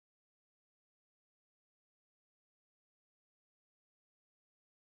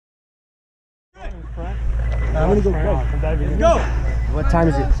I'm gonna go. Let's go. What time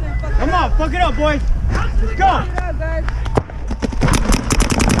is it? Come on, fuck it up, boys. Let's go.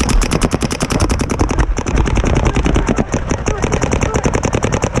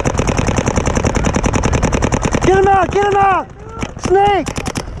 Get him out! Get him out! Snake!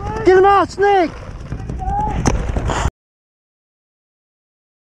 Get him out, Snake!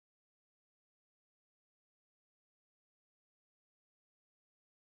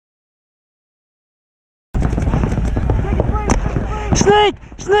 Snake!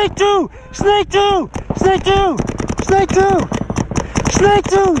 Snake 2! Snake 2! Snake 2! Snake 2! Snake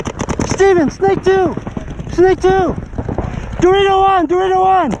 2! Steven! Snake 2! Snake 2! Dorito 1! Dorito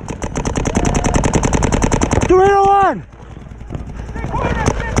 1! Dorito 1!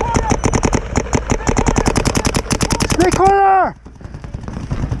 Snake corner!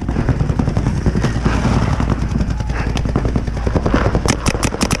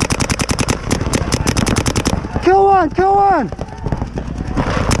 Kill one! Kill one!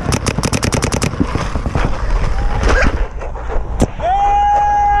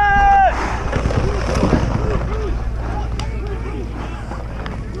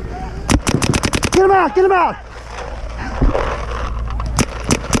 Get him out! Get him out!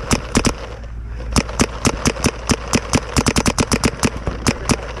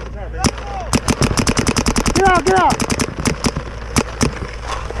 Get out! Get out!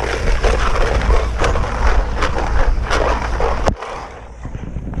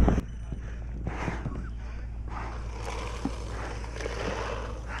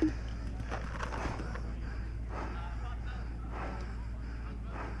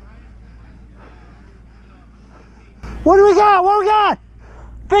 What do we got? What do we got?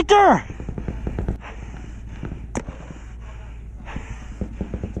 Victor!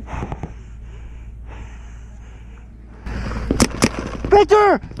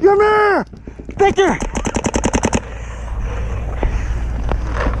 Victor! Your mirror! Victor!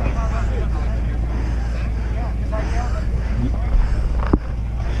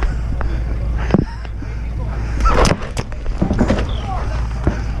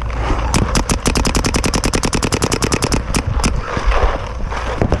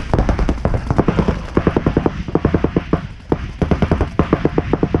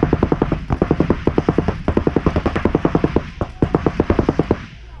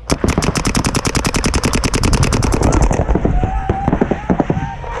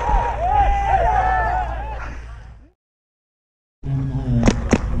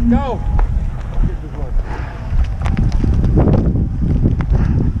 Go!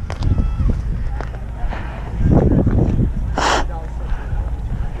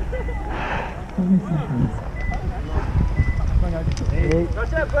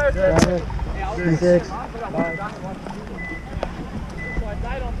 That's it, player. 7, 6, 5. I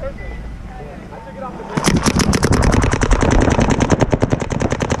died on purpose. I took it off the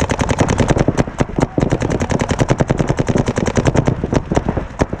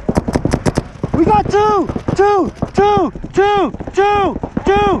We got two!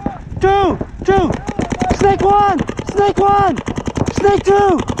 Snake 1! Snake 1! Snake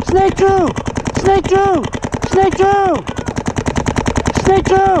 2! Snake 2! Snake 2! Snake 2! Snake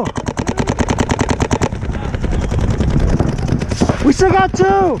 2! We still got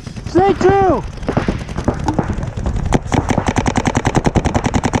 2! Snake 2!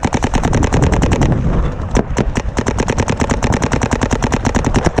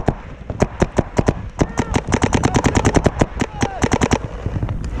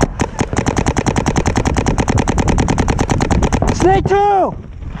 Snake 2!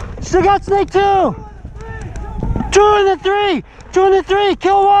 Still got Snake 2! 2 in the 3! 2 in the 3!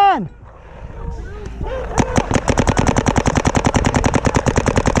 Kill one!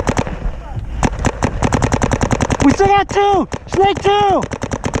 We still got 2! Snake 2!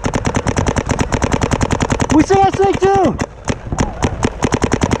 We still got Snake 2!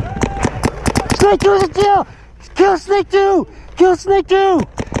 Snake 2 is a kill! Kill Snake 2! Kill Snake 2!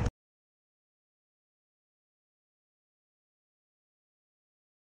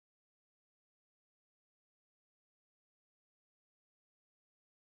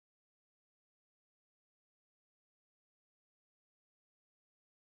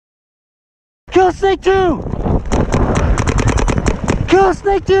 Kill Snake 2! Kill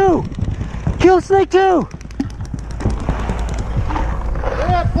Snake 2! Kill Snake 2!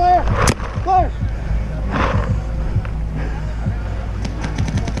 Yeah, player! Player!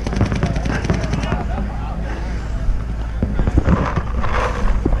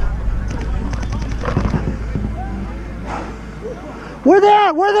 Where they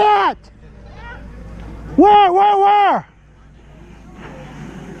at? Where they at? Where?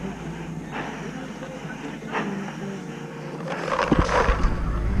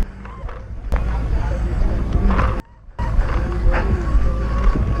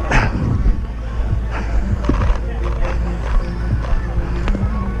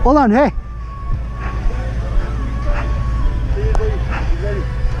 Hold on, hey.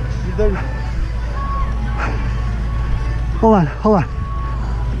 He's ready. Hold on, hold on.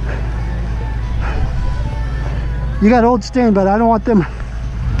 You got old stain, but I don't want them.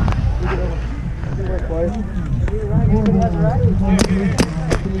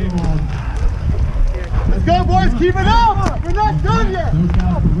 Let's go, boys. Keep it up. We're not done yet.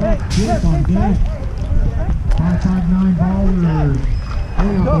 559 ballers.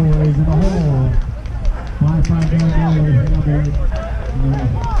 Hang up, boys, in the hole. 559 ballers. Hang up,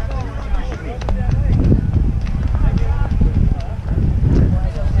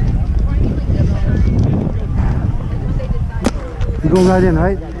 You're going right in,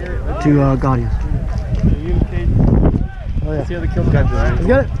 right? To Guardians. Oh, yeah. See how the kill guys are. You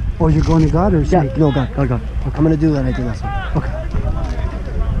got it? Oh, you're going to God or Snake? Yeah, no, God. Okay. I'm gonna do what I did last time. Okay.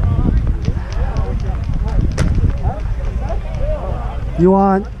 You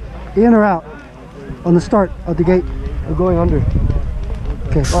want in or out? On the start of the gate? I'm going under.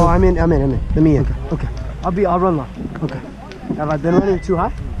 Okay. Oh, I'm in. Let me in. Okay. I'll run long. Okay. Have I been running too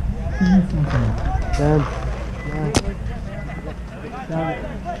high? 10, 9, 7.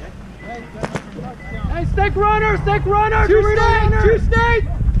 Hey, stick runner. Two snake.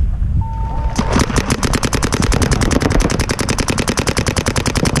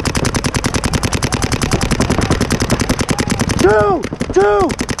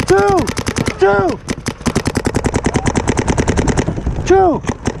 Two.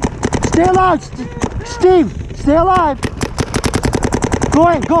 Stay alive, Steve. Stay alive. Go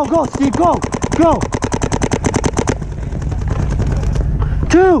in. Go, Steve. Go.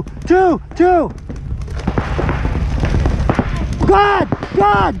 Two.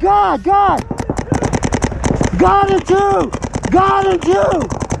 God. God and two. God and two.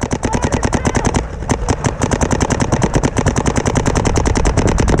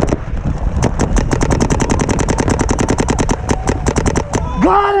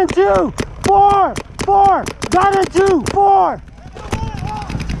 God and two. Four. God and two. 4.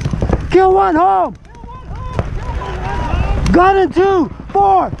 Kill one home. God and two.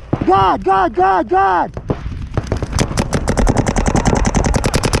 4. God.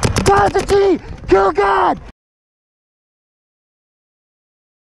 God's a T. Kill God.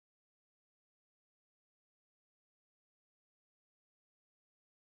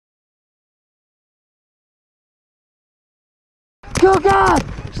 Kill God.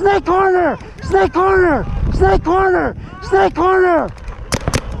 Snake corner.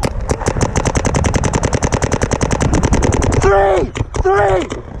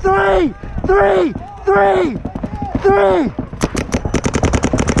 3.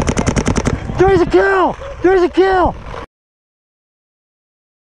 There's a kill.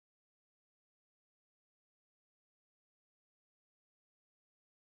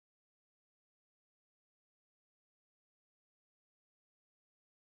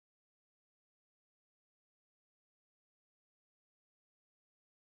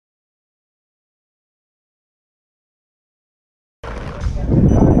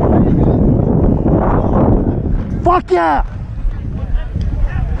 Fuck yeah!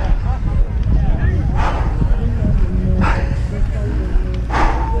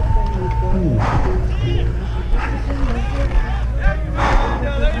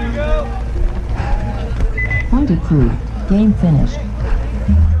 Point approved. Game finished.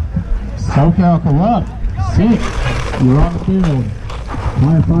 SoCal Corrupt. 6. You're on the field.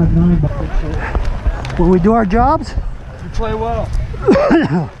 559 ballers. When we do our jobs, You play well.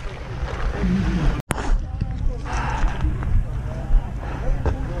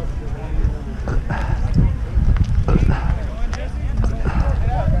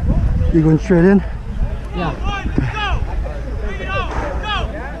 you going straight in? Yeah.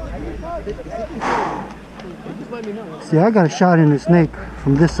 See, I got a shot in the snake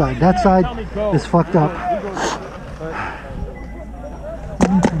from this side. That side is fucked up.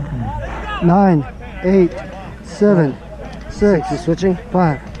 9, 8, 7, 6. You switching?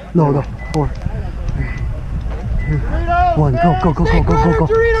 5. No. 4. 3, 2, 1. Go.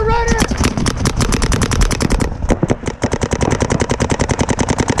 Dorito runner.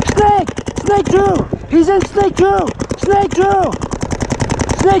 Snake 2. He's in snake 2. Snake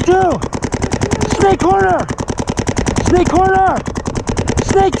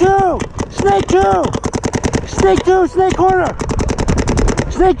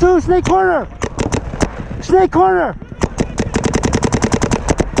corner.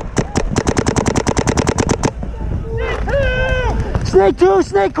 Snake 2.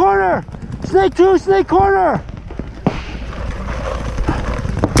 Snake corner. Snake 2. Snake corner.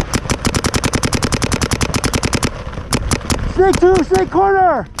 3. 6. Snake 2, snake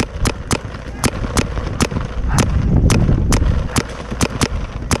corner.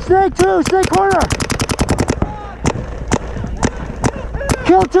 Snake 2, snake corner.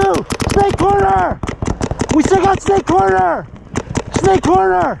 Kill 2, snake corner. We still got snake corner. Snake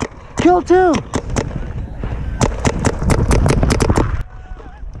corner. Kill 2.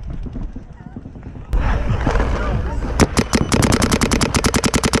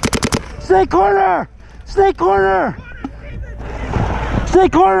 Snake corner. Snake corner.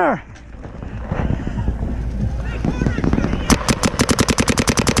 Snake corner.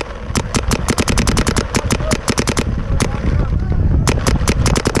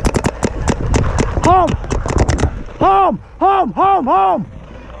 Home. Home. Home. Home. Home.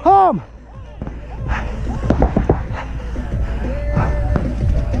 Home.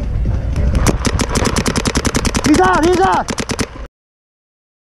 He's out. He's out.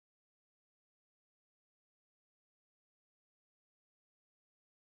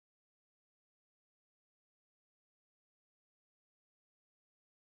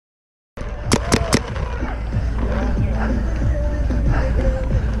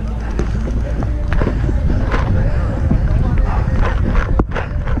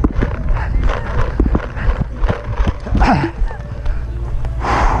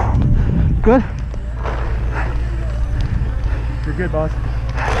 Good? You're good, boss.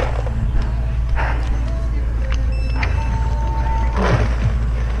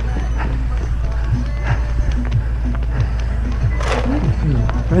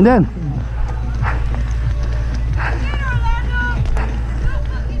 And then.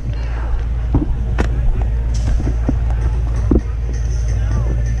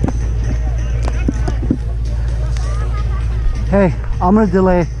 Hey, I'm gonna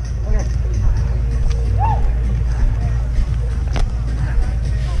delay.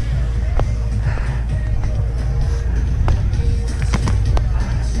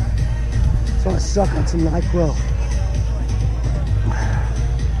 It's gonna suck on some NyQuil.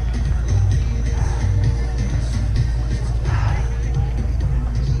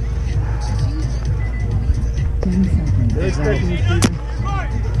 They're expecting you, Steven.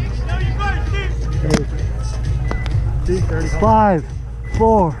 Steve, 30. 5,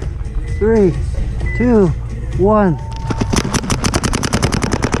 4, 3, 2, 1.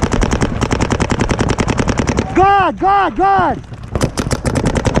 God, God, God!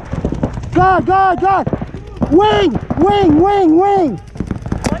 God, God, God! Wing! Wing, wing, wing!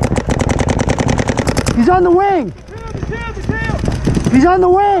 He's on the wing! He's on the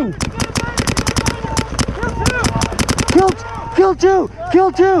wing! Kill 2!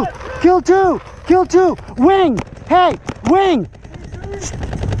 Kill 2! Kill 2! Kill 2! Wing! Hey! Wing!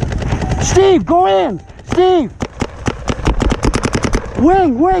 Steve, go in! Steve!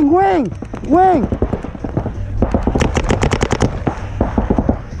 Wing! Wing! Wing! Wing!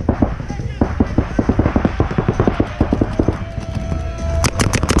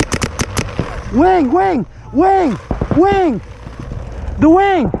 Wing! Wing! Wing! Wing! The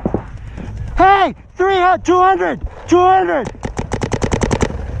wing! Hey! 300! 200! 200!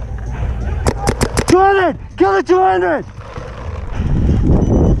 200! Kill the 200!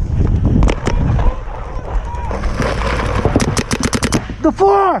 The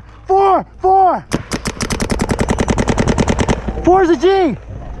 4! 4! 4! 4's a G!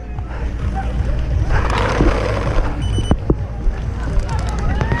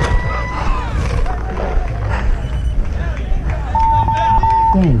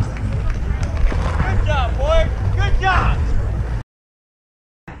 Thanks. Good job, boy. Good job.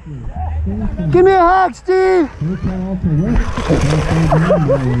 Give me a hug, Steve!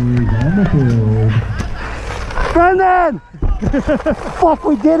 Brendan! Fuck,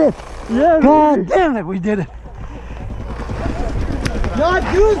 we did it! Yeah, God damn it, we did it! not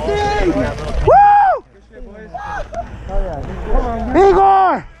Tuesday. Woo!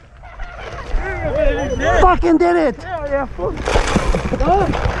 Igor! Fucking did it!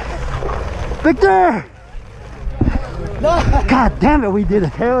 Victor! God damn it, we did it!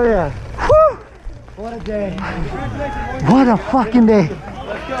 Hell yeah. Woo! What a day. What a fucking day!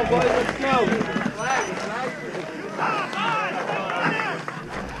 Let's go, boys. Let's go.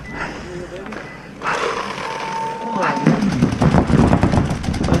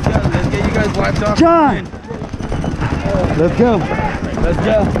 Let's get you guys wiped off. John! Let's go. Let's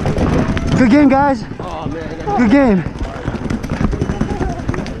go. Good game, guys. Oh, man. Good game.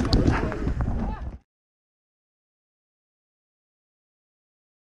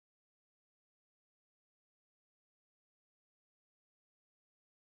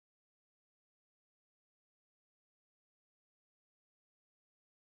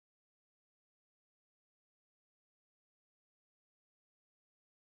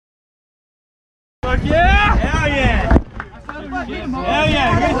 Fuck yeah! Hell yeah! Hell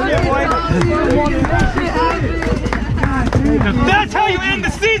yeah! Good shit, boy! That's how you end the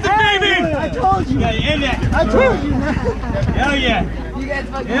season, baby! I told you. You gotta end it. I told you. Hell yeah! You guys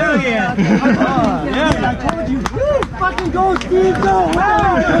fucking. Hell yeah! Yeah, I told you. Fucking go, Steve, go.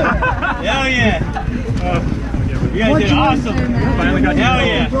 Hell yeah! You guys did awesome! Finally got Hell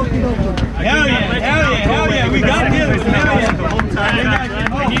yeah! Hell yeah! Hell yeah! Hell yeah! We got this! Hell yeah!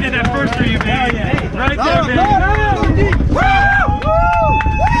 I needed that first for you, man. Hell yeah! Right there, man.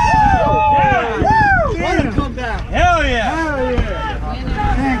 Hell yeah!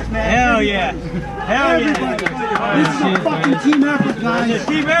 Thanks, man. Hell yeah! Hell yeah! This is a fucking team effort, guys. It's a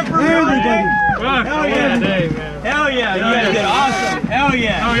team effort, Everybody. man. Hell yeah, man. Hell yeah! You guys did awesome! Hell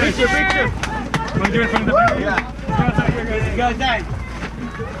yeah! Oh, yeah, picture. Want to do it from the back? Yeah. You guys nice.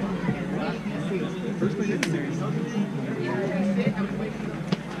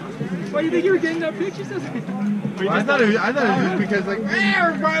 Why do you think you were getting that picture? I thought it was just because, like, hey,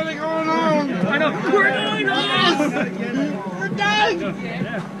 we're finally going home. I know. We're going home. We're done.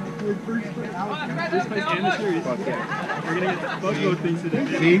 We're gonna get the buckload things today.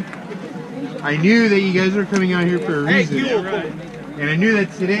 See, I knew that you guys were coming out here for a reason, Right. and I knew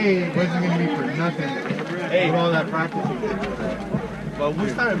that today it wasn't going to be for nothing. Hey, with all that practice. Well, we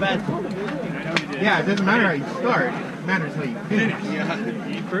started bad. Yeah, it doesn't matter how you start; it matters how you finish.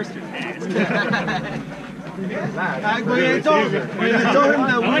 You first or last. I told him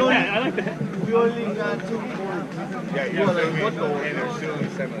that I like that. we only got 2 points. Yeah, you're telling me, and they're still in the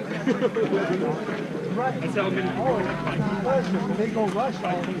semis. That's how many. They go rush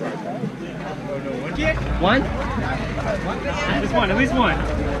all One? At least one.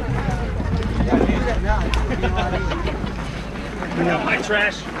 My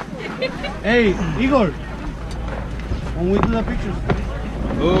trash. Hey, Igor. When we do the pictures.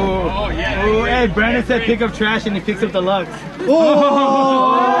 Oh, yeah. Oh, hey, Brandon said pick up trash and he picks up the lugs.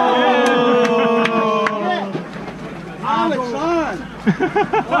 Alex on.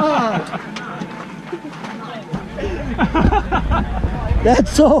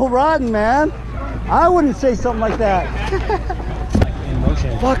 That's so rotten, man. I wouldn't say something like that.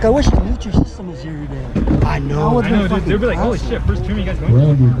 Fuck, I wish the Nutra system was here today. I know. I know, dude. They'll be like, holy shit, first tournament you guys going?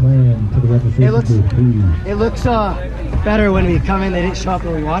 Randy Clan to the representation booth, please. It looks better when we come in. They didn't show up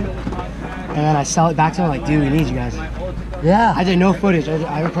when we won. And then I sell it back to them like, dude, we need you guys. Yeah. I did no footage.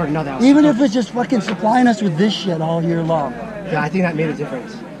 I recorded nothing. Even if it's just fucking supplying us with this shit all year long. Yeah, I think that made a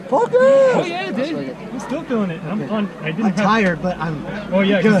difference. Fuck it! Oh yeah, it did. I'm still feeling it. I'm tired, but I'm Oh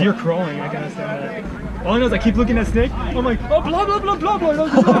yeah, because good. you're crawling. I can understand that. All I know is I keep looking at Snake. I'm like, oh, blah, blah, blah, blah, blah, blah,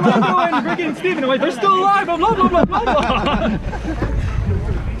 blah, blah, and Ricky and Steven. I'm like, they're still alive. Blah, blah, blah, blah, blah.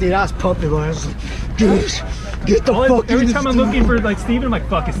 Dude, I was pumped. I was like, dude, get the fuck Every time I'm looking for like Steven, I'm like,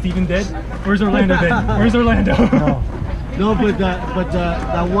 fuck, is Steven dead? Where's Orlando then? Where's Orlando? No, but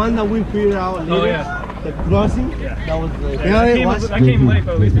the one that we figured out later, Oh yeah. the crossing, Yeah. that was the... You know what it was? I came late,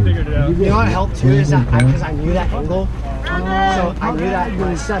 but at least we figured it out. You know what helped too is that because I knew that angle. So I knew that when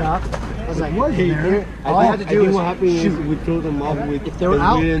we set up, I was like, hey, here, all I had to do was what happened is shoot. we threw them off with... If they were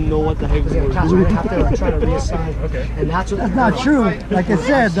out, we didn't know what the heck because we they were were doing. trying to reassign. Okay. And that's what. That's not true. Like I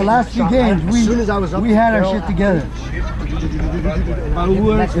said, the last few games, as soon as I was up, we had our shit together. But we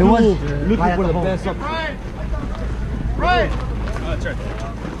were It still was looking right at for the the hole. best up. Oh, that's right.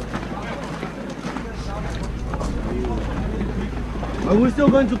 Are we still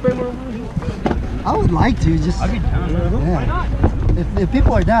going to Paintball Revolution? I would like to just. I'd be down. Yeah. If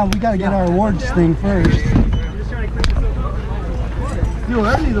people are down, we gotta get our awards thing first. Still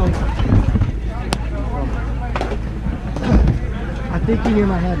early though. I'm thinking in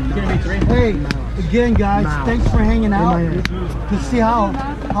my head. Gonna be 3. Hey, again, guys, thanks for hanging out. To see how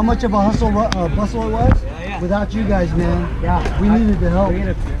much of a bustle it was. Without you guys, man. Yeah, we needed the help.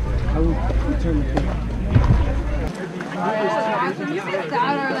 I will return the thing.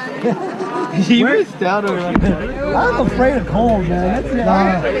 You missed out on I'm afraid of cold, man. That's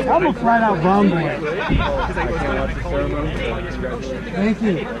it. I'm a flat out brown boy. Thank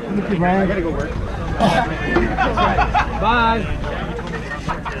you. Thank you, Brian. I gotta go work. Bye.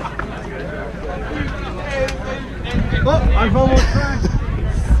 Oh, I've almost crashed.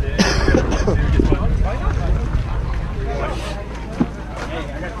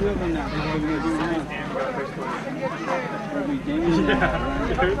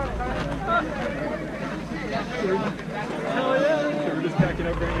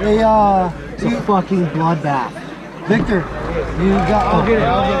 Hey, It's a fucking bloodbath. Victor, you got. I'll get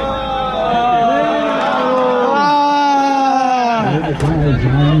it. Read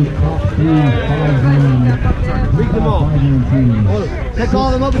them all. Pick all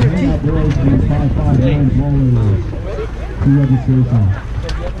of them up with your teeth. You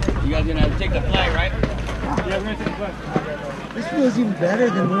guys gonna have to take the flag, right? Yeah, we're gonna take the flag. This feels even better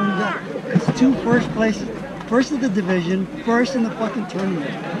than when we got. It's 2 first places. First of the division, first in the fucking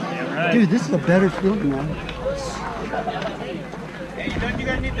tournament. Yeah, right. Dude, this is a better feeling, man. Hey, don't you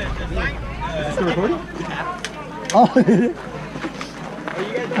guys need the flag? Is this the recording? Oh,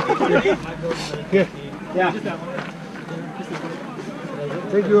 Here. Yeah.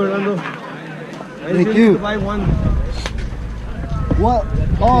 Thank you, Orlando. Thank you. Buy one. what?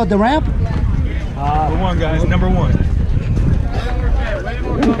 Oh, the ramp? Number 1, guys. Number 1.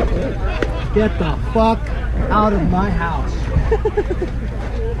 Get the fuck out of my house.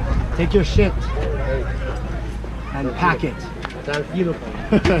 Take your shit and pack it. Tranquilo.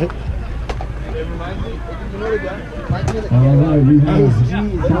 All right, we have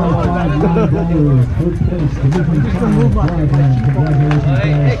 $5,900. First place, Division 5 Congratulations,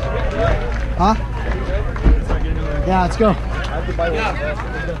 guys. Huh? Yeah, let's go.